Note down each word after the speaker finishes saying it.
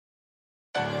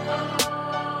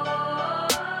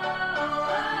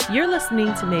You're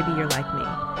listening to Maybe You're Like Me,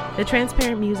 the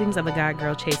transparent musings of a God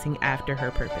girl chasing after her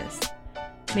purpose.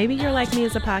 Maybe You're Like Me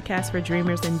is a podcast for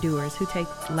dreamers and doers who take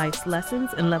life's lessons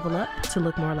and level up to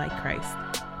look more like Christ.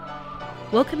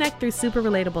 We'll connect through super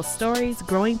relatable stories,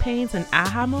 growing pains, and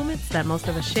aha moments that most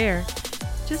of us share,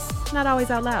 just not always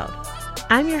out loud.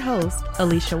 I'm your host,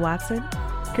 Alicia Watson,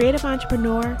 creative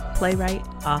entrepreneur, playwright,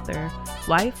 author,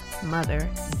 wife, mother,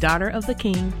 daughter of the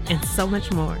King, and so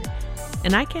much more.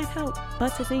 And I can't help but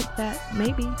to think that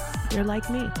maybe you're like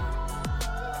me.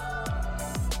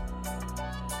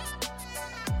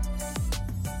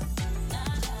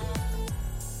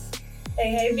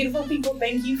 Hey, beautiful people.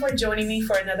 Thank you for joining me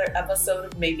for another episode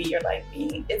of Maybe You're Like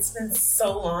Me. It's been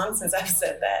so long since I've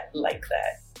said that.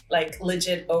 Like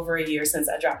legit over a year since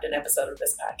I dropped an episode of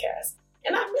this podcast.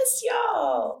 And I miss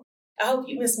y'all. I hope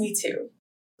you miss me too.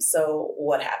 So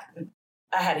what happened?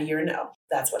 I had a year no.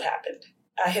 That's what happened.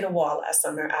 I hit a wall last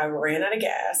summer. I ran out of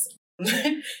gas.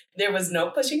 There was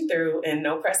no pushing through and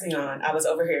no pressing on. I was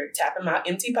over here tapping my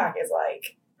empty pockets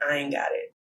like, I ain't got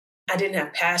it. I didn't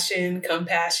have passion,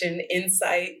 compassion,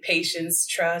 insight, patience,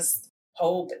 trust,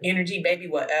 hope, energy, baby,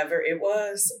 whatever it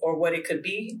was or what it could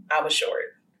be. I was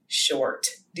short.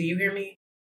 Do you hear me?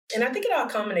 And I think it all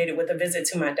culminated with a visit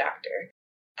to my doctor.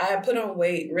 I had put on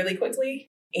weight really quickly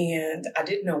and I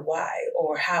didn't know why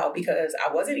or how because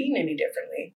I wasn't eating any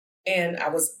differently and I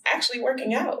was actually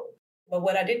working out. But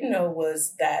what I didn't know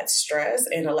was that stress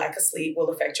and a lack of sleep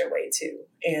will affect your weight too.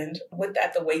 And with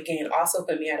that, the weight gain also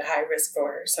put me at a high risk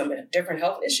for some different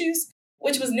health issues,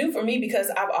 which was new for me because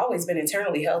I've always been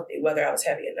internally healthy, whether I was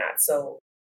heavy or not. So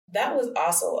that was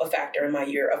also a factor in my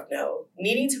year of no,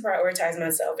 needing to prioritize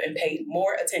myself and pay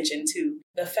more attention to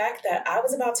the fact that I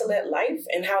was about to let life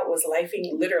and how it was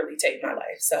lifing literally take my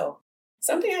life. So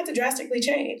something had to drastically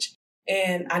change.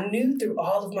 And I knew through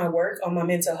all of my work on my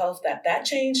mental health that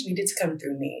change needed to come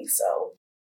through me. So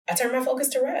I turned my focus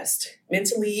to rest,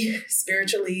 mentally,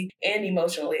 spiritually, and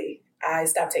emotionally. I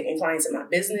stopped taking clients in my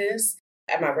business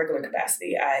at my regular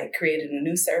capacity. I created a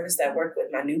new service that worked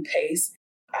with my new pace.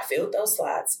 I filled those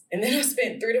slots. And then I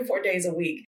spent 3 to 4 days a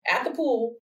week at the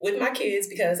pool with my kids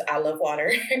because I love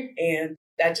water. And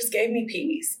that just gave me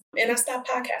peace. And I stopped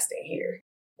podcasting here,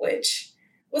 which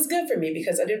was good for me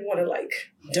because I didn't want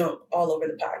to dump all over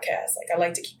the podcast. I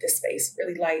like to keep this space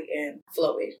really light and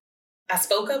flowy. I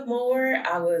spoke up more.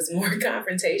 I was more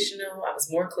confrontational. I was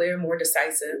more clear, more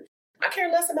decisive. I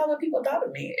cared less about what people thought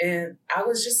of me. And I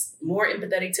was just more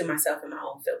empathetic to myself and my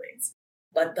own feelings.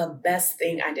 But the best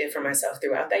thing I did for myself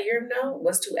throughout that year of no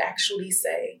was to actually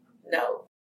say no,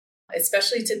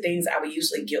 especially to things I would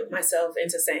usually guilt myself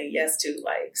into saying yes to,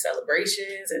 like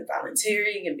celebrations and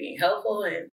volunteering and being helpful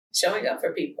and showing up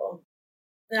for people.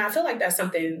 And I feel like that's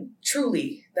something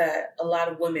truly that a lot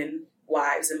of women,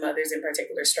 wives and mothers in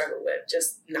particular struggle with,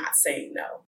 just not saying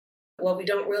no. What we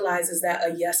don't realize is that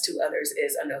a yes to others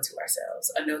is a no to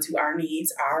ourselves, a no to our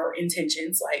needs, our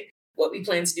intentions, like what we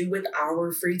plan to do with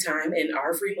our free time and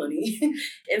our free money,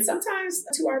 and sometimes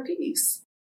to our peace.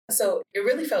 So it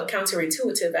really felt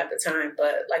counterintuitive at the time,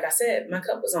 but like I said, my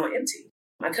cup was on empty.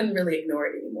 I couldn't really ignore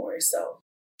it anymore. So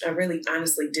I really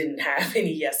honestly didn't have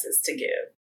any yeses to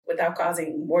give without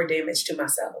causing more damage to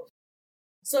myself.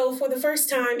 So for the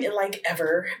first time in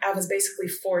ever, I was basically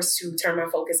forced to turn my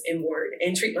focus inward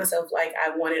and treat myself like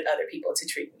I wanted other people to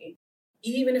treat me,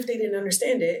 even if they didn't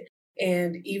understand it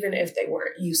and even if they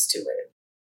weren't used to it.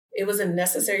 It was a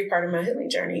necessary part of my healing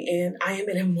journey, and I am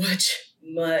in a much,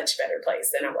 much better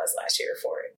place than I was last year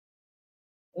for it.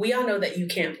 We all know that you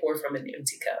can't pour from an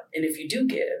empty cup. And if you do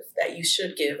give, that you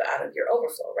should give out of your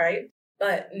overflow, right?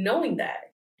 But knowing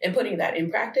that and putting that in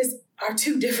practice are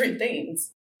two different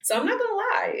things. So I'm not going to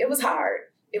lie, it was hard.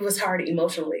 It was hard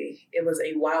emotionally. It was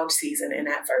a wild season. And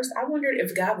at first, I wondered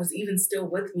if God was even still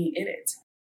with me in it.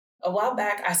 A while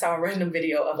back, I saw a random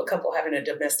video of a couple having a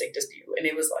domestic dispute. And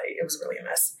it was really a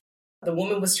mess. The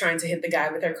woman was trying to hit the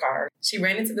guy with her car. She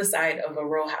ran into the side of a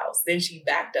row house. Then she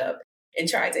backed up and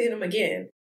tried to hit him again.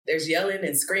 There's yelling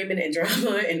and screaming and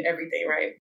drama and everything,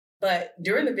 right? But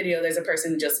during the video, there's a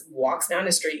person who just walks down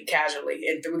the street casually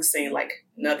and through the scene like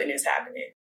nothing is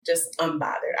happening. Just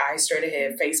unbothered, eyes straight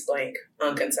ahead, face blank,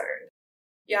 unconcerned.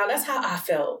 Y'all, that's how I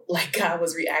felt like God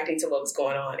was reacting to what was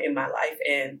going on in my life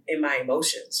and in my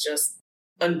emotions, just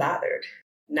unbothered,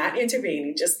 not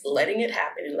intervening, just letting it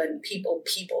happen and letting people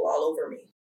all over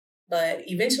me. But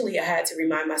eventually I had to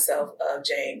remind myself of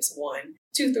James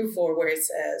 1:2-4, where it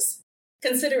says,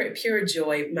 "Consider it pure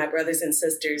joy, my brothers and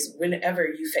sisters, whenever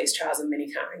you face trials of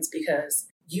many kinds, because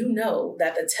you know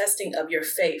that the testing of your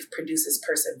faith produces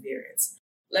perseverance.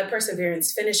 Let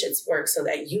perseverance finish its work so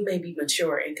that you may be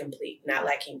mature and complete, not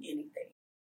lacking anything."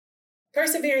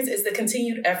 Perseverance is the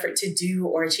continued effort to do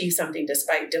or achieve something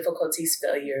despite difficulties,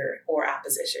 failure, or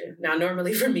opposition. Now,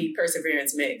 normally for me,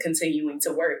 perseverance meant continuing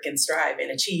to work and strive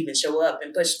and achieve and show up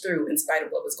and push through in spite of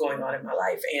what was going on in my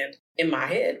life and in my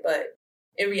head. But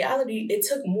in reality, it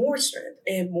took more strength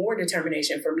and more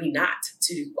determination for me not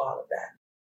to do all of that.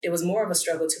 It was more of a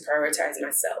struggle to prioritize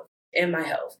myself and my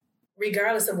health,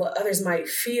 regardless of what others might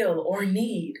feel or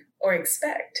need or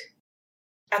expect.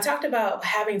 I talked about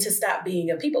having to stop being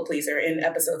a people pleaser in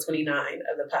episode 29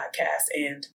 of the podcast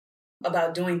and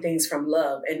about doing things from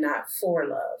love and not for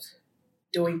love.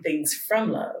 Doing things from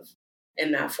love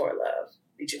and not for love.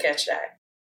 Did you catch that?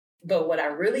 But what I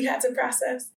really had to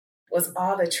process was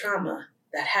all the trauma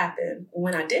that happened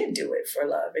when I did do it for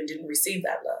love and didn't receive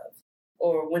that love,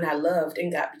 or when I loved and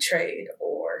got betrayed,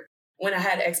 or when I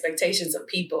had expectations of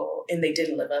people and they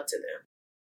didn't live up to them.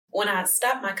 When I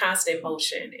stopped my constant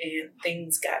motion and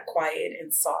things got quiet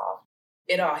and soft,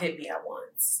 it all hit me at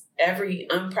once. Every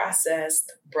unprocessed,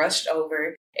 brushed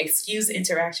over, excused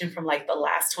interaction from like the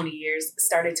last 20 years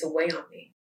started to weigh on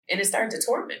me, and it started to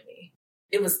torment me.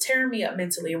 It was tearing me up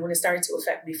mentally, and when it started to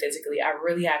affect me physically, I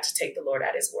really had to take the Lord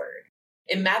at his word.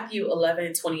 In Matthew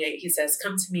 11:28, he says,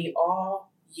 "Come to me,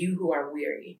 all you who are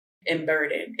weary and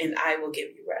burdened, and I will give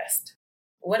you rest."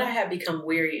 What I had become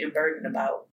weary and burdened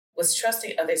about was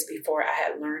trusting others before I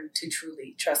had learned to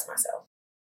truly trust myself.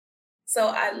 So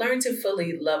I learned to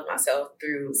fully love myself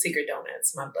through Secret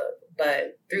Donuts, my book.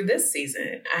 But through this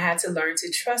season, I had to learn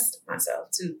to trust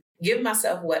myself, to give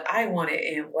myself what I wanted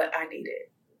and what I needed.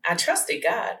 I trusted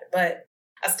God, but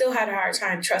I still had a hard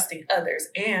time trusting others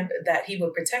and that he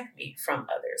would protect me from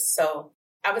others. So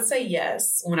I would say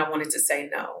yes when I wanted to say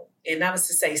no. And that was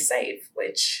to say safe,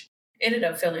 which ended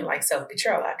up feeling like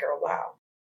self-betrayal after a while.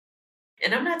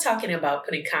 And I'm not talking about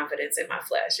putting confidence in my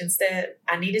flesh. Instead,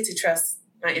 I needed to trust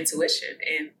my intuition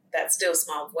and that still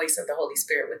small voice of the Holy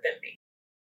Spirit within me.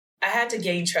 I had to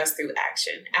gain trust through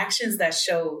action, actions that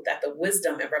showed that the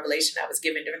wisdom and revelation I was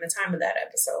given during the time of that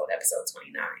episode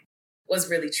 29, was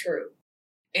really true.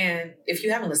 And if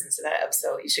you haven't listened to that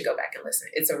episode, you should go back and listen.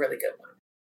 It's a really good one.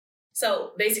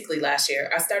 So basically last year,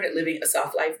 I started living a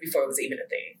soft life before it was even a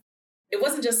thing. It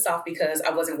wasn't just soft because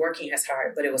I wasn't working as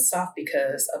hard, but it was soft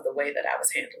because of the way that I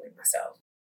was handling myself.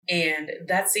 And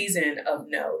that season of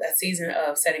no, that season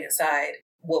of setting aside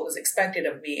what was expected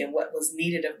of me and what was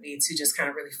needed of me to just kind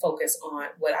of really focus on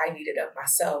what I needed of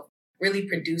myself really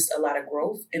produced a lot of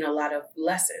growth and a lot of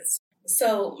lessons.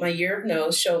 So my year of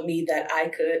no showed me that I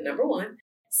could, number one,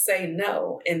 say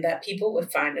no and that people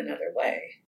would find another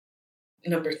way.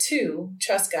 Number two,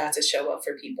 trust God to show up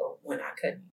for people when I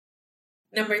couldn't.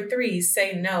 Number three,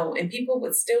 say no, and people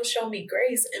would still show me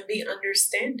grace and be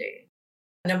understanding.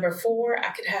 Number four, I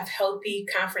could have healthy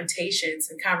confrontations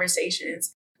and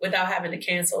conversations without having to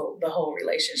cancel the whole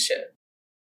relationship.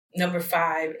 Number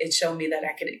five, it showed me that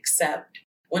I could accept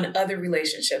when other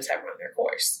relationships have run their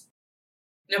course.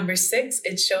 Number six,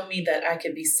 it showed me that I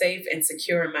could be safe and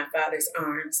secure in my Father's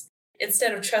arms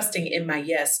instead of trusting in my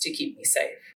yes to keep me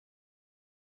safe.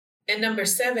 And number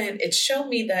seven, it showed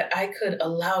me that I could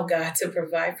allow God to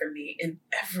provide for me in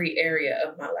every area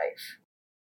of my life.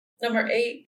 Number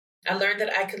eight, I learned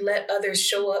that I could let others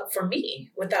show up for me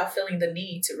without feeling the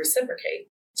need to reciprocate,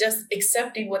 just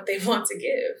accepting what they want to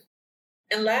give.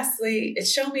 And lastly, it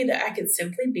showed me that I could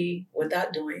simply be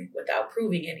without doing, without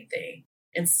proving anything,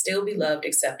 and still be loved,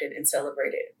 accepted, and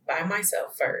celebrated by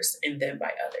myself first and then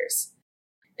by others.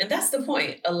 And that's the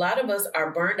point. A lot of us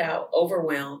are burned out,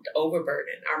 overwhelmed,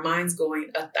 overburdened, our minds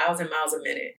going 1,000 miles a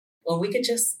minute when we could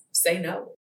just say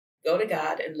no, go to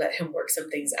God and let him work some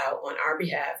things out on our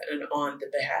behalf and on the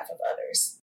behalf of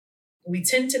others. We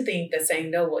tend to think that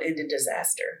saying no will end in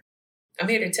disaster. I'm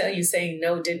here to tell you saying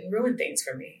no didn't ruin things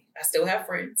for me. I still have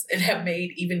friends and have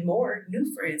made even more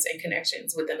new friends and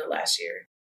connections within the last year.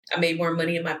 I made more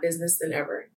money in my business than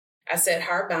ever. I set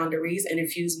hard boundaries and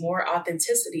infused more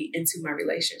authenticity into my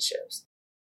relationships.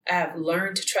 I have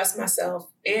learned to trust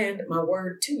myself and my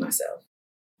word to myself.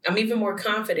 I'm even more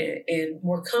confident and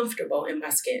more comfortable in my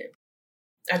skin.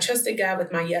 I trusted God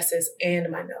with my yeses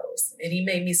and my nos, and he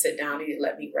made me sit down and he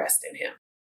let me rest in him.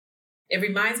 It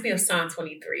reminds me of Psalm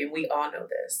 23, and we all know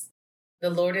this. The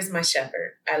Lord is my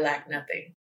shepherd, I lack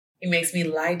nothing. He makes me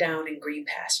lie down in green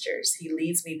pastures. He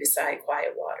leads me beside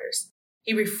quiet waters.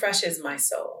 He refreshes my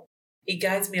soul. He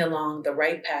guides me along the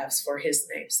right paths for his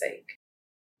name's sake.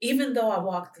 Even though I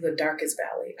walk through the darkest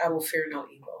valley, I will fear no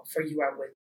evil, for you are with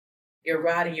me. Your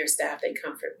rod and your staff, they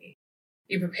comfort me.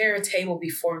 You prepare a table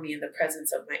before me in the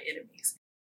presence of my enemies.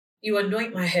 You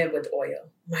anoint my head with oil.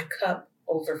 My cup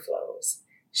overflows.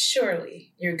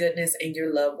 Surely your goodness and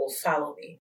your love will follow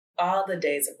me all the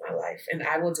days of my life, and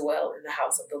I will dwell in the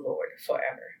house of the Lord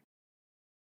forever.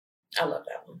 I love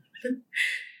that one.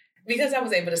 Because I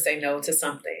was able to say no to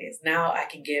some things, now I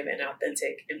can give an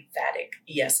authentic, emphatic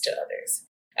yes to others.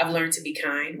 I've learned to be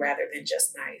kind rather than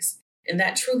just nice. And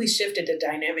that truly shifted the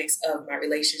dynamics of my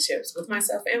relationships with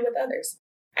myself and with others.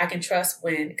 I can trust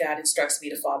when God instructs me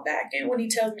to fall back and when he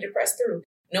tells me to press through,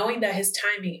 knowing that his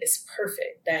timing is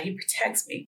perfect, that he protects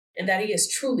me, and that he is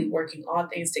truly working all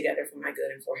things together for my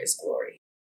good and for his glory.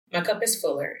 My cup is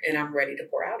fuller and I'm ready to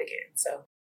pour out again. So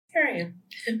here I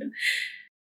am.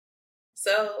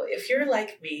 So if you're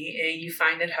like me and you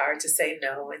find it hard to say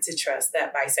no and to trust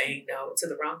that by saying no to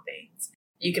the wrong things,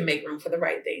 you can make room for the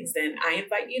right things, then I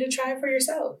invite you to try it for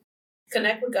yourself.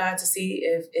 Connect with God to see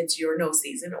if it's your no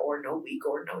season or no week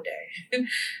or no day.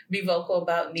 Be vocal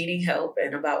about needing help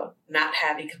and about not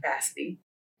having capacity.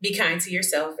 Be kind to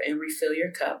yourself and refill your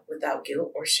cup without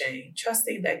guilt or shame,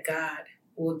 trusting that God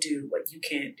will do what you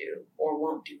can't do or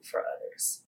won't do for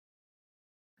others.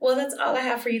 Well, that's all I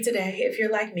have for you today. If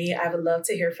you're like me, I would love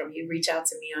to hear from you. Reach out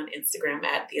to me on Instagram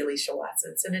at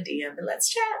 @TheAliciaWatson. Send a DM and let's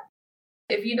chat.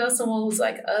 If you know someone who's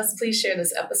like us, please share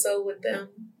this episode with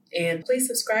them. And please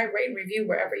subscribe, rate, and review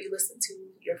wherever you listen to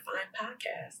your fine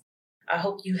podcast. I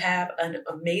hope you have an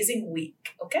amazing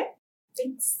week. Okay?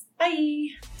 Thanks.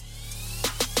 Bye.